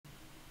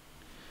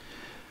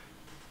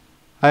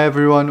Hi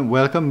everyone,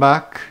 welcome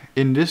back.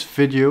 In this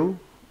video,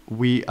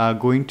 we are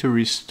going to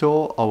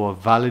restore our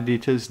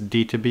validators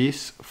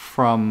database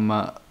from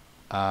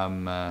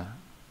a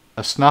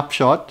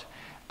snapshot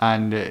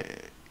and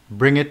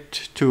bring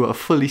it to a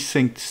fully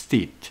synced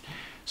state.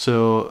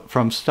 So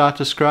from start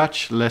to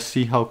scratch, let's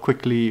see how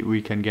quickly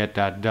we can get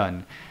that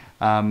done.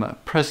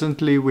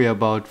 Presently, we're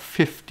about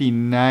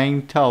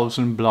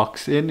 59,000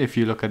 blocks in if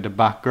you look at the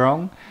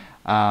background.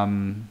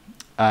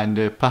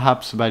 And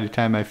perhaps by the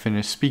time I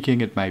finish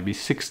speaking, it might be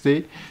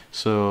 60.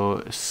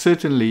 So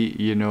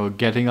certainly, you know,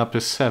 getting up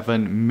to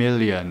 7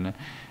 million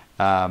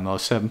or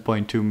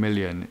 7.2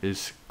 million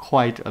is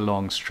quite a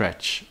long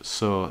stretch.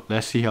 So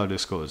let's see how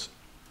this goes.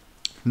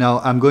 Now,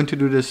 I'm going to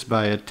do this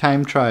by a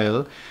time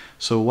trial.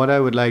 So what I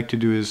would like to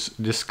do is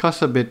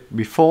discuss a bit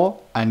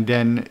before and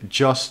then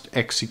just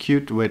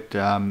execute with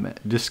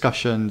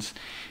discussions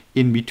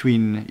in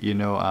between, you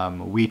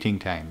know, waiting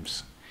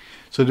times.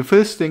 So the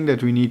first thing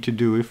that we need to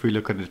do, if we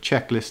look at the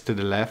checklist to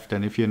the left,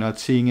 and if you're not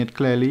seeing it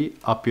clearly,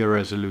 up your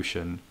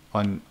resolution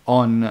on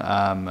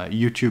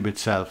YouTube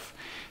itself.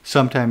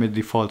 Sometimes it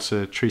defaults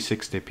to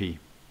 360p.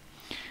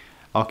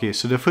 Okay,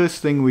 so the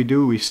first thing we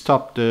do, we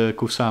stop the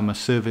Kusama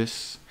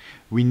service.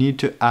 We need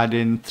to add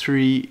in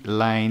 3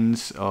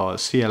 lines or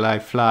CLI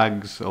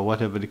flags or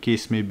whatever the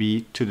case may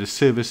be to the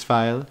service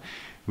file.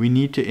 We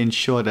need to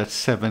ensure that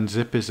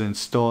 7-zip is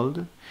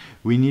installed.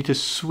 We need to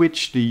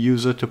switch the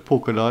user to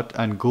Polkadot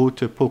and go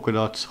to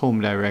Polkadot's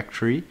home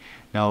directory.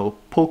 Now,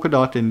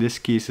 Polkadot in this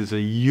case is a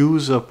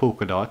user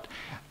Polkadot,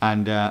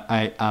 and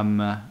I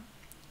am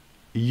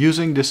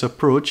using this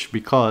approach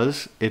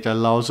because it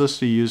allows us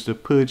to use the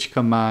purge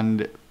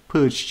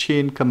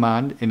chain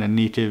command in a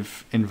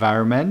native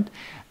environment,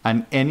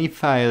 and any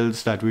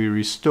files that we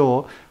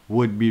restore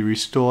would be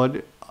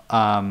restored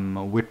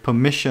with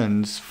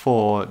permissions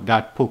for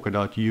that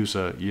Polkadot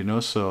user, you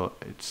know. So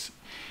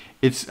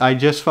I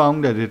just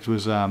found that it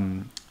was a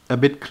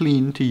bit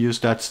clean to use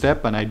that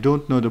step, and I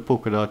don't know the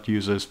Polkadot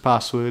user's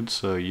password,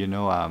 so you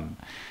know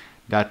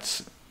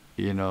that's,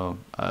 you know,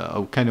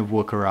 a kind of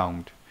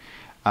workaround.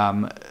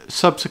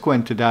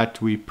 Subsequent to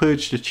that, we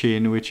purge the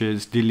chain, which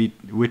means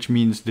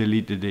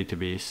delete the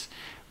database.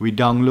 We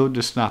download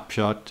the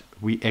snapshot,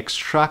 we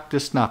extract the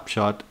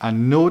snapshot,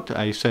 and note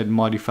I said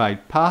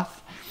modified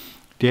path.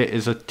 There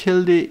is a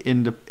tilde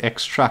in the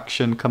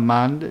extraction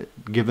command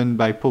given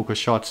by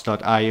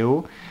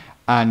pokershots.io,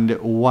 and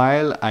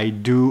while I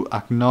do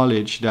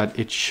acknowledge that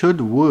it should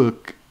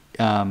work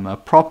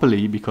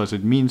properly because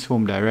it means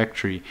home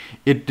directory,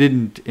 it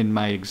didn't in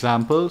my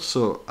example,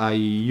 so I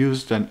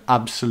used an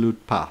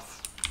absolute path.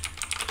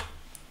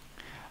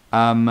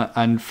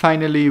 And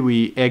finally,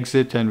 we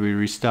exit and we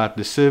restart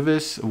the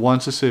service.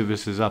 Once the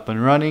service is up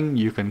and running,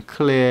 you can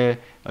clear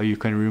or you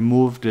can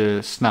remove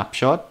the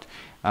snapshot.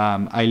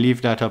 I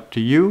leave that up to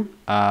you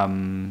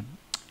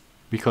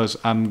because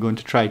I'm going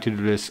to try to do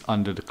this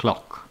under the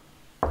clock.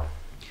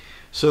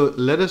 So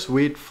let us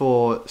wait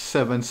for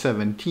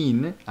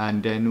 7:17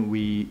 and then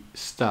we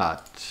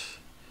start.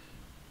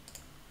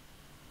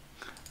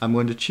 I'm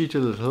going to cheat a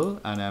little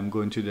and I'm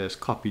going to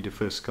just copy the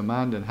first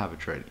command and have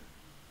it ready.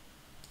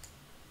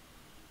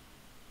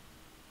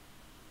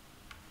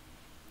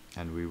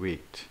 And we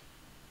wait.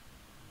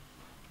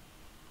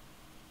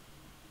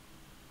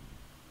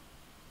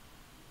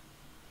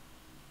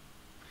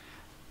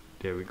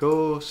 There we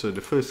go. So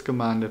the first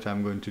command that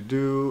I'm going to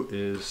do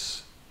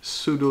is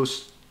sudo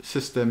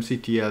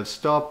systemctl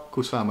stop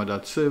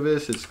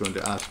kusama.service. It's going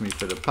to ask me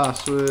for the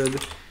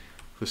password.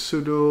 For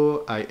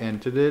sudo, I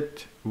entered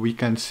it. We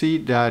can see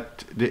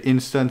that the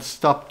instance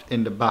stopped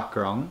in the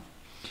background.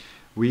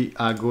 We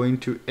are going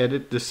to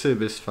edit the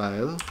service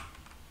file.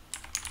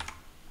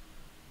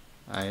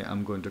 I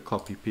am going to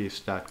copy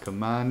paste that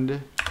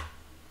command.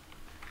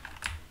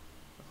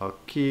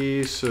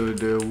 Okay, so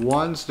the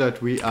ones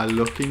that we are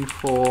looking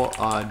for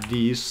are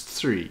these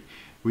 3.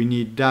 We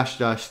need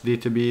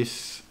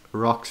 --database,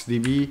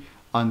 rocksdb,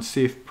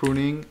 unsafe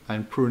pruning,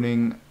 and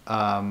pruning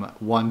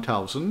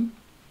 1000.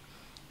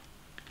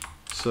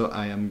 So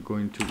I am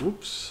going to,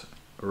 oops,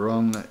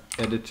 wrong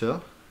editor.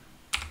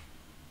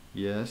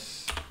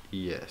 Yes,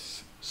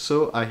 yes.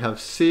 So I have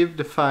saved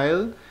the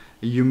file.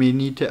 You may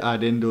need to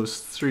add in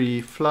those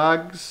 3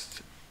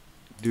 flags.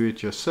 Do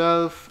it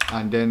yourself,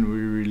 and then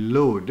we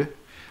reload.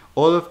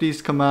 All of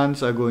these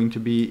commands are going to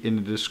be in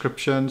the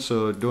description,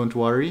 so don't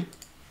worry.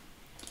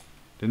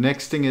 The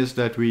next thing is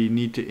that we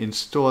need to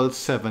install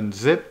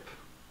 7-zip.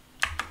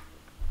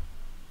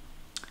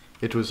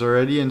 It was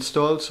already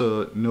installed,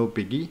 so no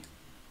biggie.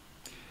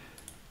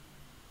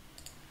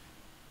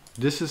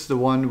 This is the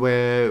one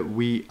where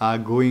we are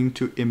going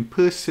to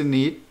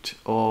impersonate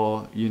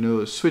or, you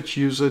know, switch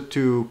user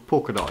to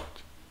Polkadot.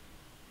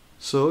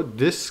 So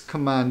this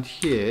command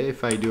here,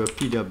 if I do a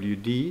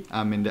pwd,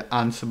 I'm in the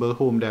Ansible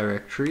home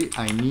directory.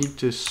 I need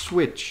to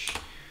switch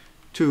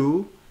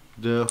to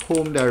the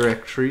home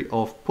directory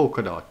of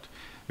Polkadot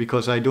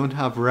because I don't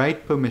have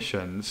write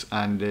permissions,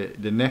 and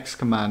the next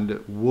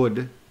command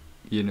would,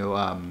 you know,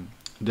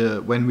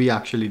 when we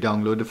actually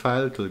download the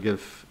file, it will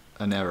give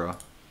an error.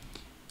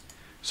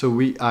 So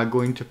we are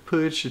going to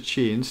purge the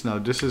chains. Now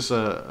this is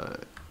a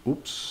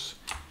oops.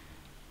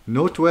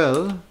 Note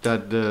well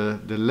that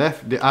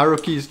the arrow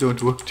keys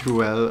don't work too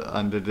well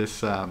under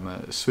this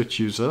switch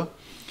user.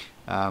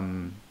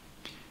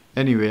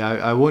 Anyway,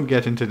 I won't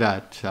get into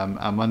that.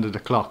 I'm under the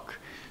clock.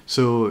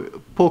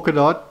 So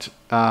Polkadot,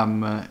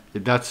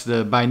 that's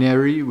the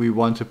binary. We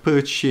want to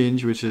purge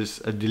change, which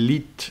is a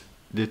delete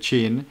the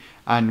chain,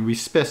 and we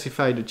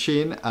specify the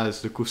chain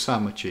as the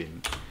Kusama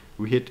chain.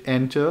 We hit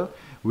enter.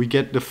 We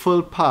get the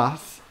full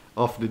path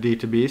of the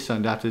database,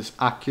 and that is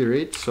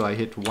accurate. So I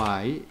hit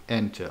Y,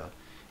 enter.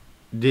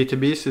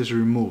 Database is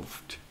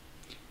removed.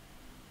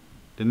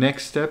 The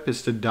next step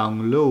is to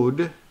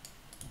download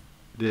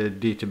the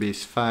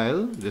database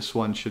file. This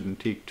one shouldn't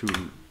take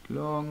too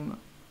long,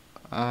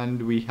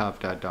 and we have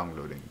that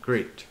downloading.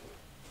 Great.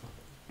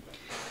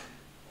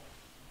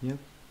 Yep.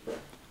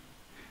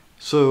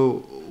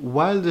 So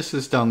while this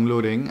is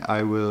downloading,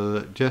 I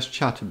will just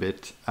chat a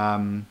bit.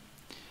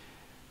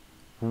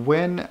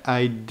 When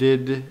I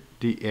did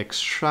the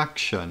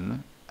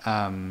extraction,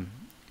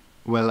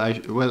 well,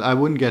 I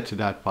wouldn't get to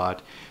that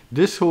part.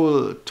 This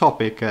whole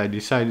topic, I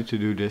decided to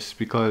do this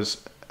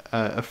because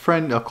a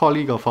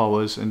colleague of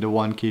ours in the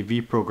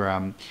 1KV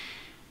program,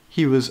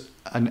 he was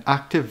an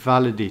active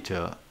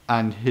validator,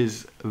 and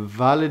his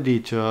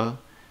validator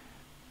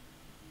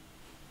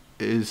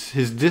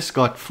his disk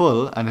got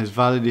full and his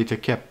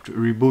validator kept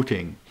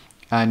rebooting,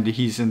 and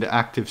he's in the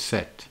active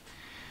set.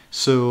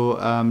 So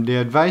the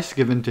advice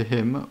given to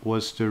him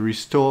was to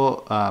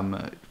restore,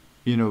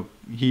 you know,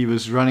 he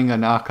was running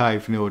an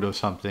archive node or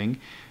something,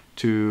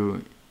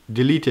 to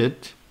delete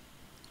it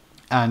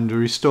and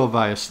restore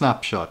via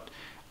Snapshot,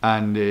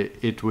 and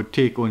it would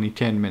take only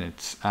 10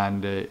 minutes.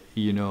 And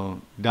you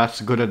know,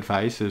 that's good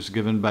advice. It was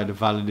given by the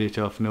validator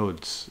of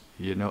nodes,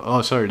 you know,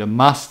 oh sorry, the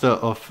master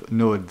of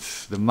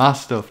nodes,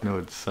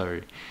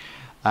 sorry.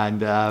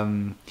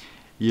 And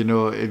you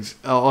know, it's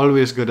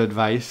always good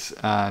advice.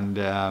 And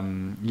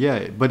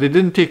yeah, but it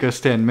didn't take us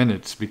 10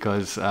 minutes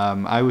because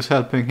I was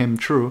helping him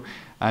through,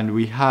 and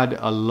we had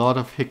a lot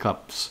of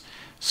hiccups.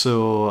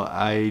 So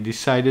I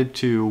decided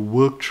to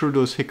work through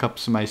those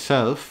hiccups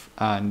myself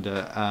and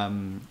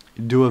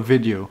do a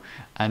video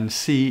and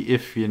see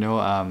if, you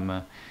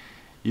know,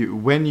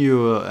 when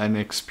you're an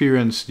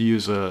experienced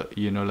user,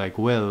 you know, like,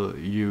 well,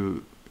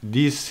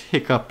 these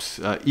hiccups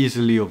are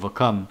easily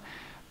overcome.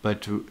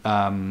 But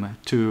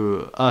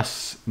to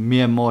us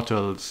mere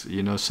mortals,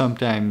 you know,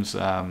 sometimes,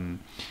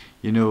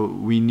 you know,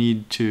 we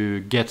need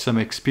to get some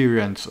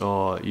experience,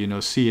 or, you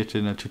know, see it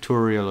in a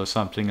tutorial or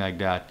something like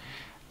that,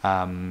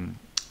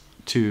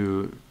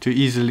 to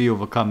easily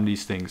overcome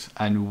these things.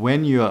 And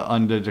when you're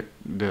under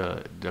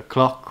the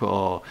clock,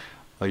 or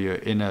you're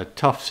in a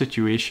tough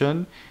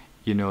situation,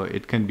 you know,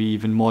 it can be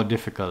even more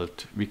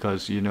difficult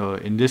because, you know,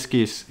 in this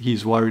case,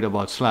 he's worried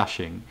about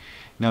slashing.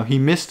 Now, he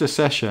missed a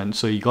session,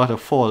 so he got a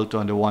fault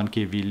on the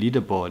 1KV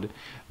leaderboard,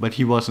 but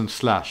he wasn't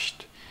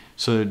slashed.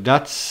 So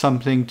that's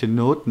something to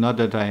note. Not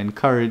that I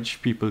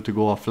encourage people to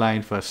go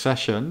offline for a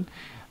session,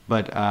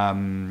 but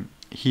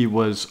he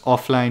was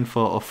offline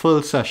for a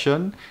full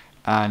session,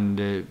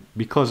 and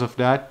because of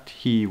that,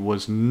 he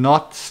was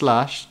not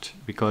slashed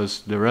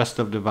because the rest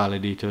of the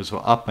validators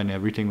were up and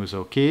everything was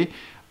okay,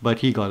 but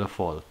he got a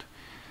fault.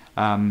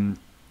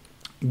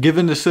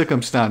 Given the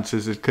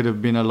circumstances, it could have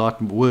been a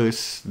lot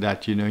worse,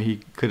 that, you know,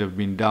 he could have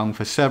been down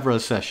for several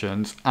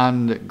sessions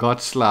and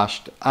got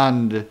slashed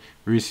and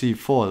received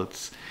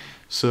faults.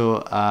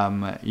 So,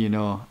 you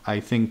know,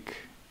 I think,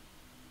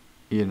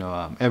 you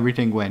know,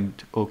 everything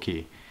went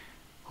okay.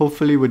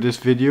 Hopefully with this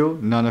video,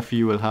 none of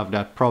you will have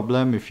that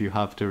problem if you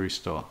have to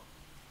restore.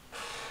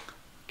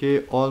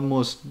 Okay,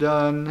 almost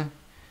done.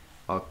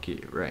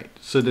 Okay, right.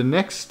 So the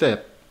next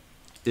step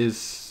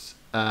is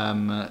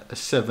a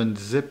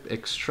 7-zip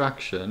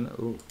extraction.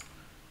 Oh,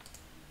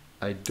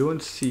 I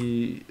don't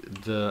see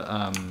the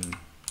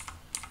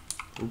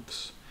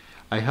oops,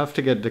 I have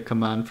to get the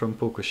command from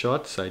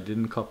Polkadot. I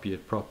didn't copy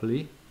it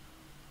properly,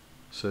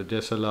 so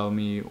just allow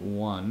me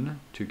one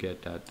to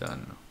get that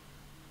done.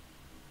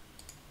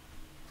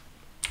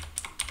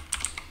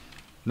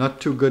 Not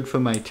too good for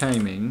my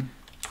timing.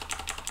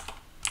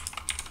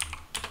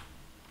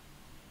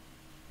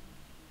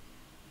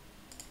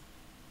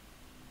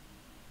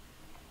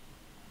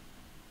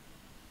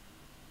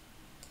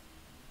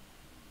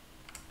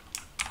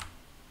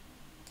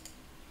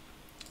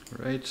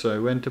 Right, so I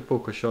went to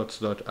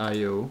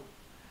polkashots.io,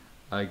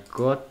 I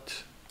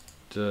got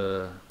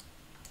the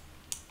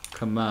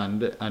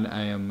command, and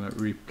I am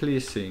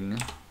replacing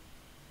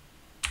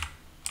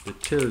the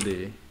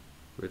tilde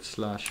with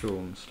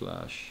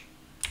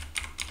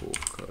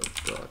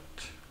 /home/polkadot.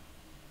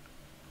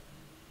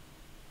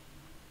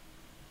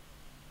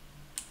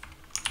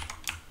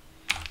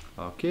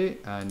 Okay,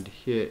 and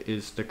here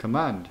is the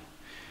command.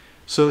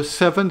 So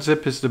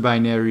 7-zip is the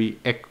binary,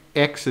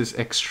 X is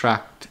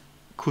extract,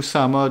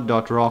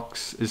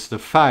 Kusama.rocks is the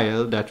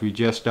file that we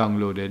just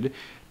downloaded,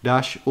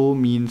 -o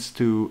means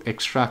to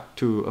extract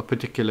to a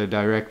particular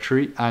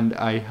directory, and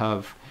I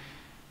have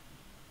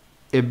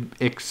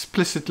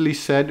explicitly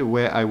said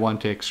where I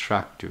want to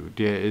extract to.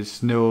 There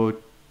is no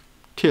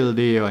tilde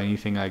or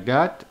anything like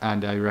that,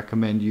 and I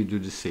recommend you do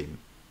the same.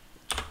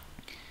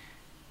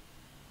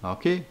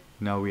 Okay,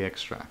 now we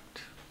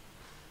extract.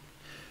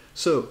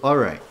 So,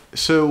 alright,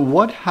 so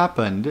what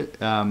happened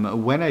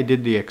when I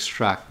did the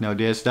extract? Now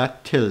there's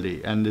that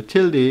tilde, and the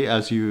tilde,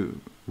 as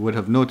you would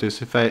have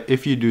noticed,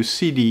 if you do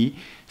cd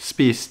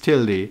space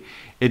tilde,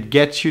 it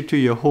gets you to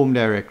your home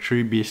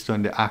directory based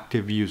on the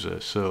active user.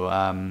 So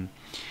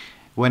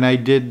when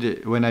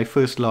I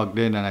first logged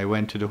in and I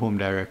went to the home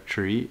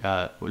directory,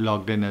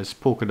 logged in as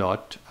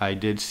Polkadot, I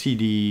did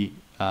cd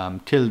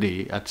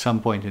tilde at some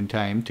point in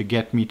time to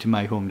get me to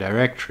my home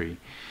directory.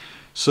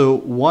 So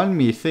one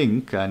may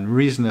think, and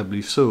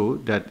reasonably so,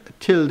 that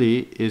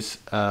tilde is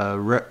a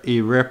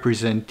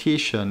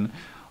representation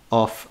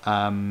of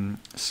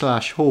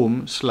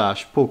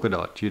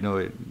 /home/Polkadot, you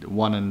know,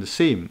 one and the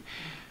same.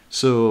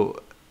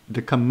 So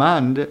the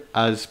command,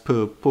 as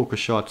per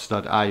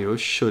polkashots.io,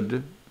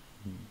 should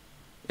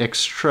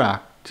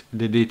extract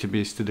the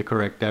database to the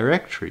correct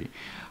directory.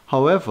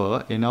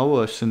 However, in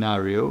our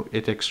scenario,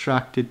 it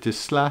extracted to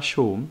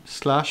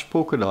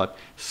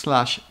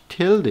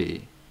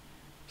 /home/Polkadot/tilde/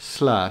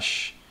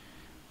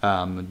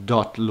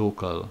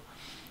 .local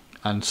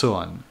and so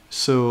on.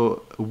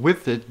 So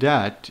with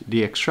that,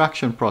 the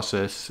extraction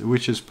process,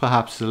 which is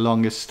perhaps the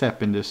longest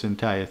step in this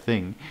entire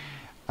thing,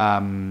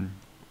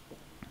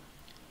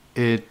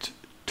 it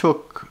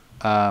took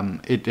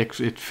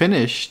it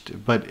finished,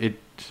 but it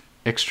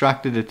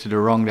extracted it to the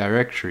wrong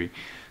directory.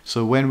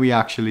 So when we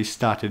actually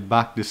started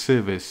back the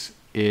service,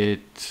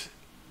 it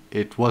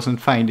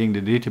wasn't finding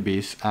the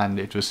database, and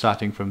it was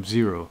starting from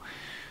 0.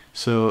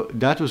 So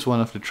that was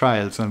one of the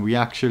trials, and we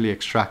actually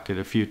extracted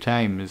a few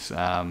times.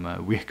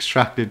 We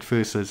extracted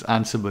first as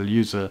Ansible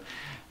user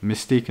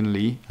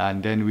mistakenly,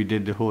 and then we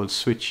did the whole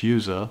switch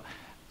user,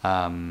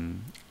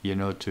 you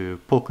know, to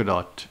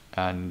Polkadot,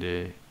 and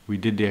we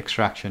did the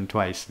extraction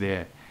twice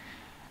there.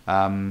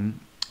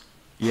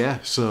 Yeah,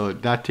 so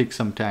that takes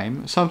some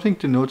time. Something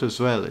to note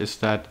as well is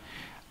that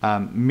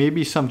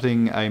maybe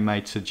something I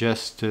might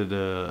suggest to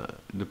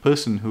the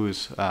person who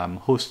is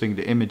hosting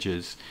the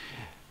images.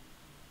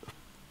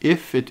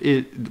 If it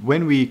is,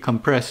 when we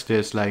compress,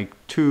 there's like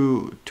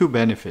two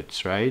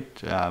benefits, right?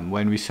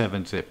 When we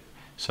 7-zip,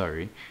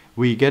 sorry,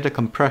 we get a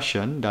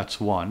compression,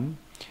 that's one,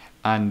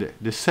 and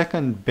the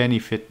second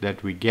benefit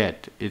that we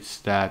get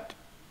is that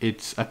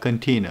it's a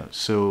container,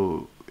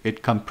 so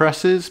it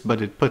compresses,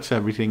 but it puts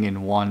everything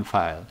in one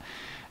file.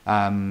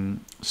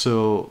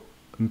 So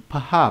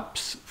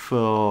perhaps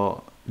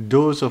for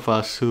those of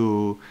us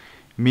who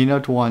may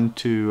not want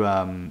to,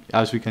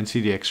 as we can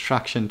see, the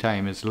extraction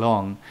time is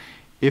long.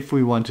 If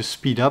we want to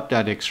speed up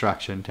that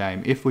extraction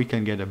time, if we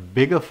can get a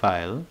bigger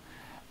file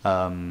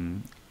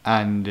and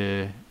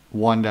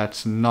one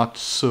that's not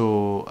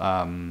so,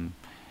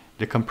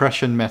 the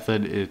compression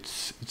method,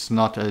 it's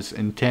not as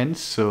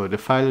intense, so the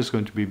file is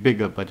going to be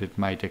bigger, but it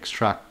might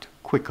extract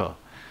quicker.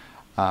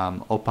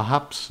 Or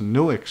perhaps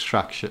no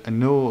extraction,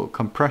 no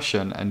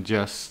compression, and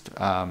just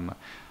container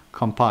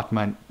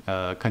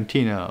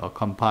or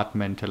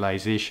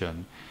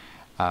compartmentalization.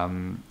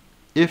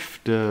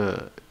 If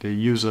the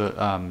user,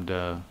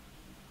 the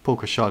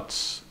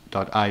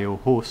polkashots.io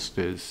host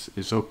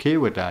is okay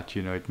with that,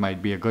 you know, it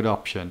might be a good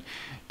option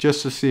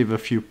just to save a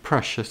few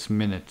precious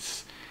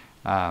minutes.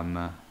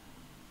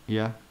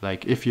 Yeah,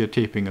 like if you're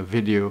taping a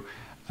video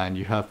and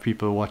you have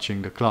people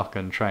watching the clock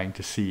and trying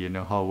to see, you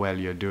know, how well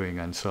you're doing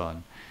and so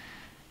on.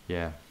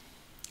 Yeah,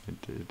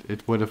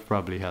 it would have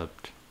probably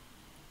helped.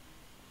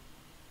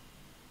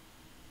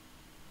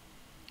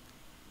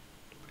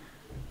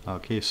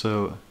 Okay,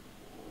 so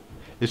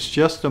it's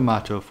just a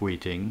matter of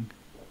waiting.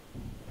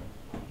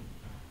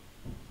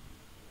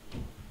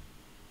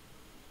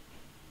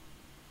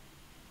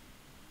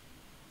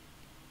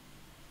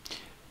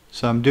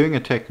 So I'm doing a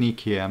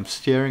technique here. I'm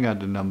staring at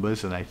the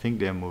numbers and I think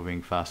they're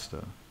moving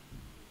faster.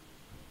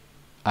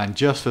 And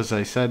just as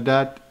I said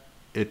that,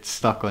 it's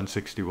stuck on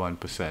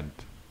 61%.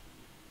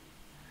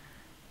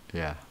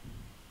 Yeah.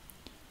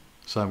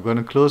 So I'm going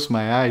to close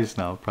my eyes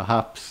now.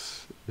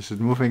 Perhaps, is it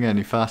moving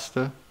any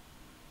faster?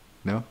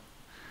 No?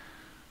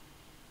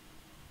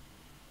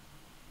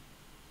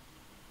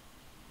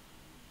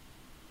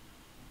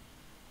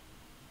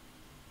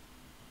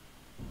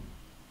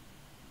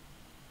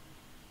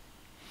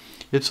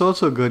 It's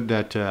also good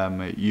that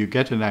you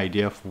get an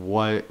idea of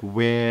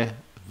where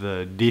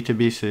the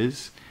database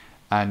is,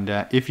 and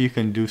if you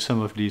can do some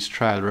of these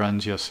trial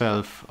runs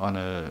yourself on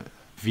a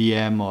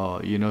VM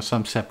or, you know,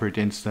 some separate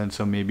instance,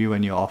 or maybe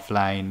when you're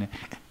offline,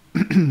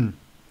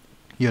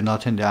 you're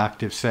not in the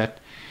active set,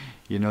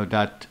 you know,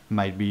 that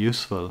might be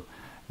useful.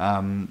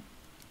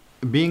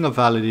 Being a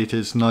validator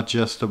is not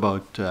just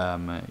about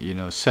you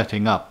know,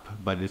 setting up,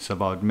 but it's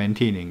about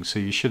maintaining. So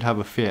you should have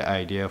a fair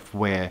idea of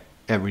where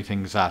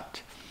everything's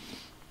at.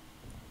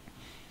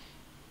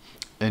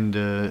 In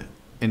the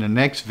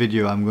next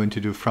video, I'm going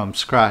to do from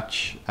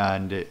scratch,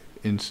 and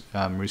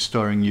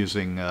restoring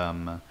using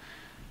a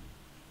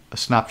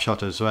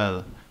snapshot as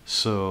well.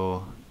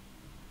 So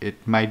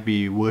it might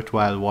be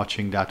worthwhile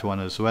watching that one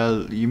as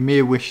well. You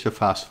may wish to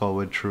fast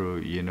forward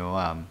through, you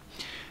know,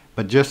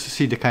 but just to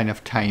see the kind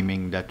of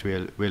timing that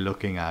we're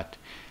looking at.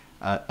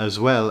 As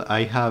well,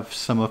 I have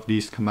some of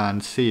these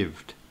commands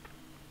saved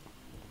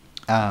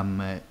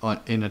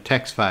in a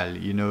text file.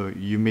 You know,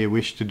 you may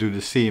wish to do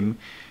the same,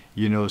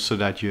 you know, so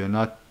that you're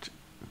not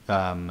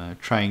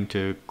trying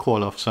to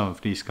call off some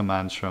of these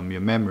commands from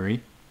your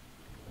memory,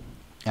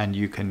 and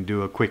you can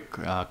do a quick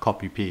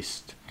copy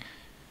paste.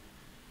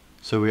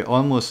 So we're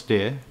almost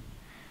there.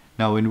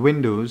 Now in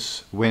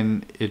Windows,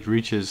 when it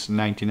reaches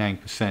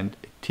 99%,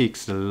 it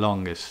takes the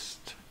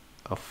longest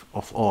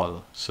of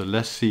all. So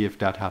let's see if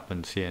that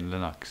happens here in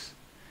Linux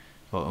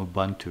or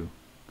Ubuntu.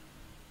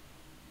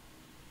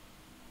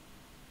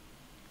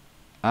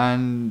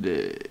 And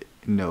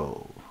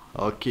no.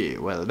 Okay,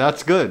 well,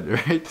 that's good,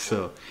 right?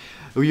 So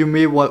you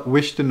may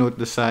wish to note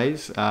the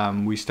size.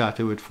 We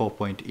started with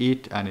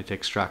 4.8 and it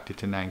extracted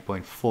to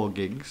 9.4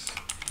 gigs.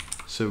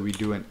 So we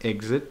do an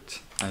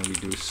exit and we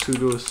do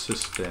sudo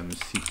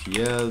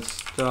systemctl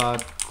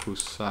start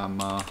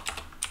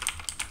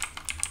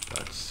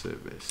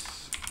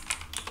kusama.service.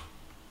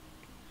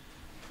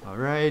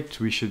 Alright,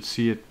 we should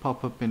see it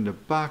pop up in the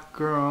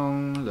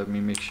background. Let me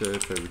make sure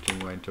if everything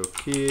went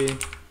okay.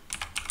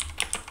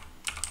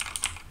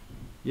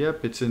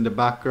 Yep, it's in the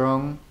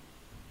background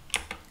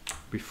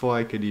before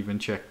I could even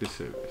check the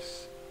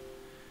service.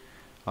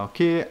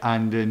 Okay,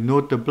 and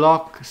note the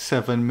block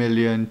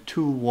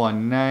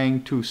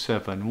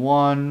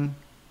 7,219,271.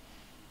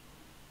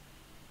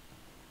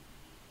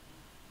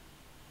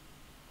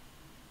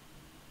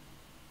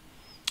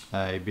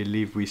 I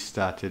believe we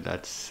started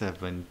at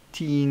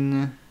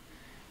 17,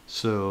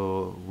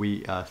 so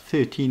we are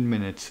 13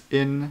 minutes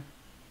in.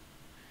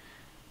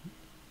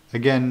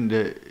 Again,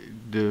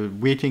 the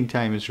waiting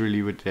time is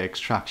really with the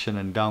extraction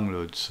and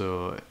download.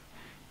 So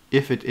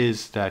if it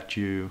is that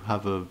you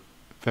have a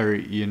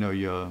very, you know,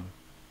 you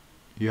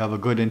have a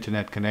good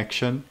internet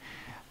connection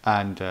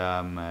and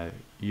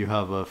you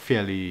have a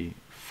fairly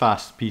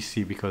fast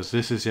PC, because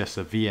this is just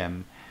a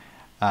VM,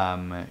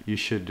 you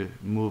should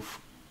move,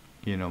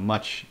 you know,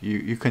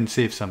 you can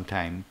save some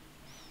time.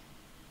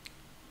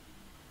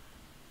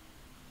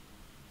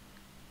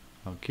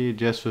 Okay,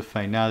 just for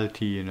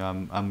finality, you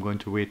know, I'm going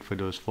to wait for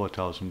those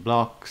 4,000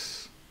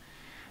 blocks.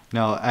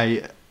 Now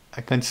I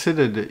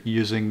considered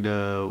using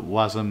the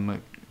WASM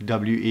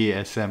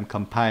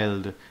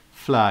compiled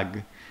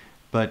flag,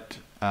 but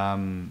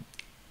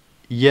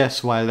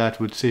yes, while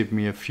that would save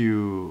me a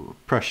few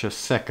precious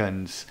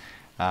seconds,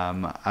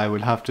 I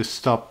would have to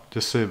stop the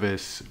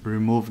service,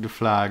 remove the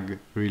flag,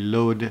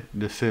 reload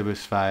the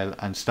service file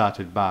and start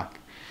it back.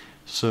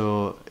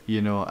 So, you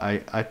know,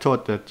 I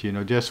thought that, you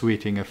know, just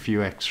waiting a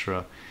few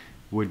extra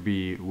would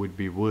be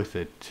worth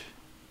it.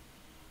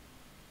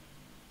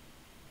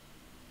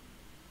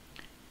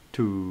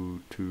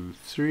 2, 2,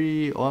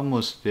 3,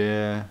 almost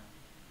there.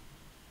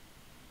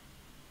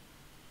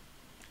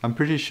 I'm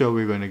pretty sure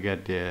we're going to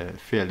get there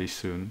fairly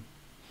soon.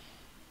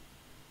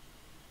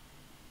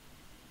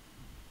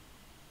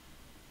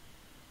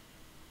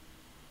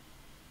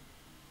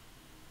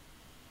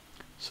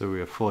 So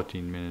we are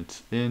 14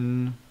 minutes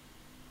in.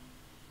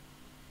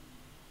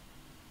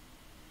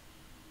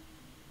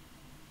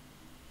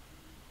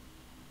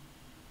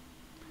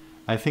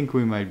 I think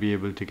we might be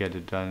able to get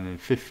it done in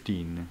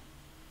 15.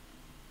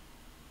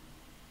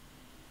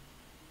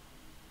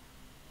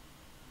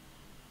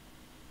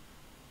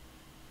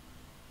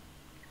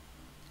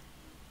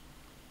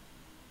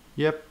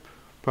 Yep,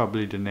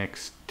 probably the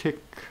next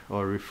tick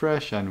or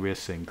refresh and we're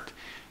synced.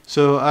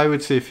 So I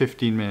would say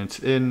 15 minutes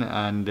in,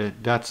 and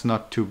that's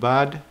not too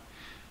bad.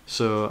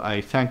 So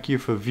I thank you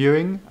for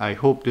viewing. I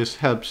hope this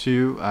helps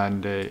you,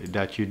 and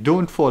that you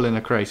don't fall in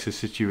a crisis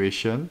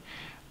situation,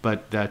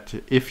 but that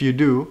if you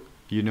do,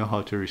 you know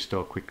how to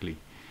restore quickly.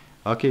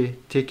 Okay,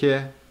 take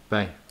care.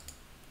 Bye.